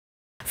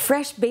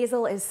Fresh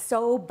basil is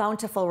so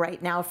bountiful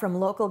right now from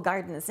local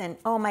gardens, and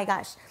oh my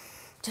gosh,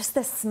 just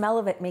the smell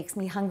of it makes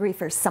me hungry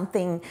for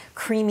something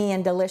creamy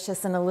and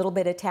delicious and a little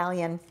bit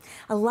Italian.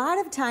 A lot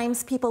of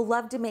times people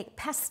love to make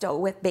pesto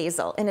with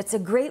basil, and it's a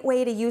great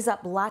way to use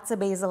up lots of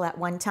basil at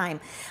one time.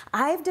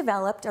 I've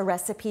developed a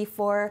recipe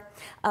for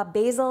a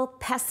basil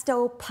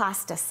pesto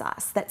pasta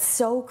sauce that's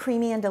so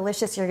creamy and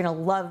delicious. You're gonna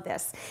love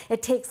this.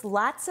 It takes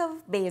lots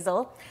of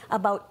basil,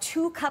 about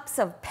 2 cups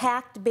of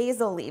packed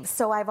basil leaves.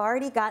 So I've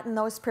already gotten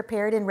those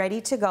prepared and ready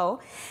to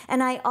go.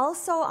 And I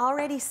also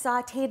already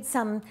sauteed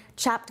some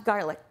chopped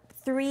garlic.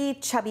 3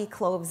 chubby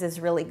cloves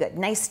is really good.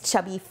 Nice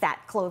chubby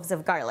fat cloves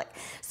of garlic.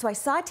 So I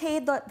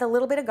sauteed the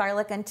little bit of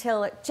garlic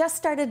until it just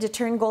started to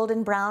turn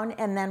golden brown,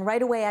 and then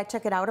right away I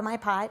took it out of my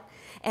pot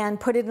and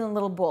put it in a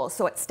little bowl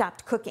so it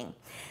stopped cooking.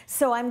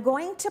 So I'm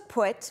going to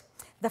put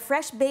the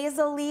fresh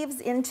basil leaves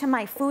into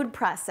my food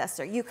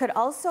processor. You could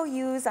also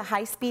use a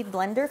high-speed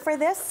blender for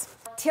this.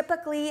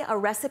 Typically a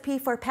recipe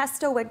for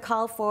pesto would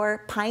call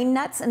for pine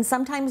nuts and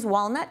sometimes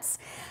walnuts.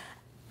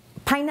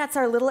 Pine nuts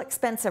are a little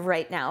expensive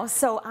right now,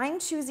 so I'm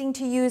choosing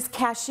to use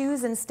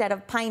cashews instead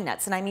of pine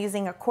nuts, and I'm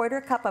using a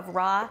 1/4 cup of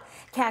raw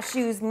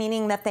cashews,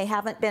 meaning that they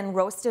haven't been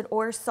roasted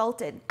or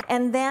salted.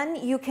 And then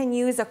you can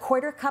use a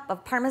 1/4 cup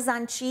of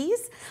Parmesan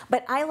cheese,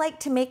 but I like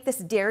to make this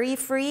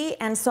dairy-free,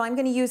 and so I'm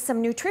going to use some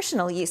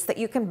nutritional yeast that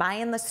you can buy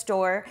in the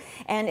store,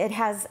 and it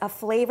has a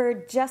flavor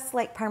just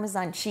like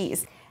Parmesan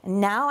cheese.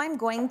 Now I'm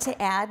going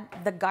to add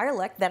the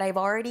garlic that I've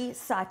already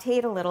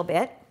sauteed a little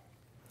bit.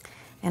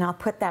 And I'll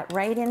put that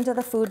right into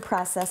the food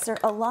processor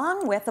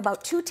along with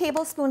about 2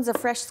 tablespoons of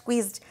fresh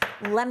squeezed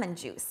lemon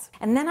juice.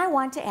 And then I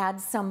want to add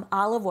some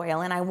olive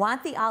oil, and I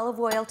want the olive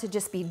oil to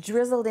just be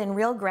drizzled in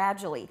real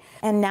gradually.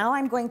 And now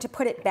I'm going to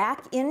put it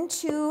back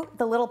into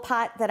the little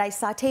pot that I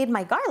sauteed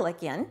my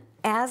garlic in.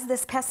 As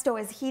this pesto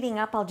is heating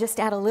up, I'll just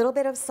add a little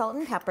bit of salt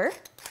and pepper.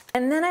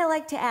 And then I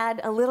like to add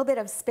a little bit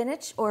of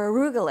spinach or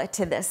arugula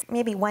to this,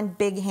 maybe 1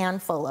 big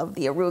handful of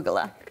the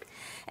arugula.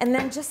 And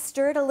then just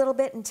stir it a little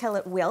bit until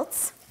it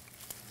wilts.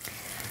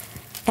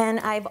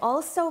 And I've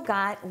also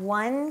got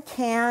 1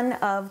 can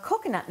of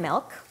coconut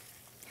milk,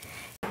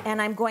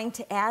 and I'm going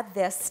to add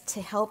this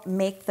to help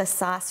make the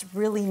sauce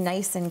really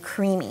nice and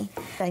creamy.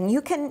 And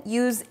you can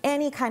use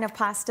any kind of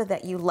pasta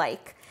that you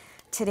like.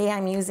 Today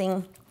I'm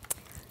using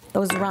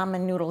those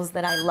ramen noodles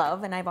that I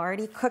love, and I've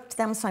already cooked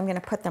them, so I'm going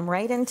to put them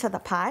right into the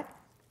pot.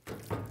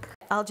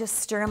 I'll just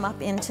stir them up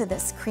into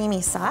this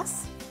creamy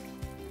sauce,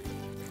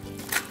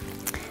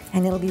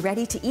 and it'll be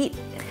ready to eat.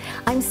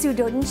 I'm Sue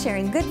Doden,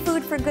 sharing good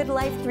food for good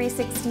life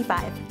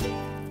 365.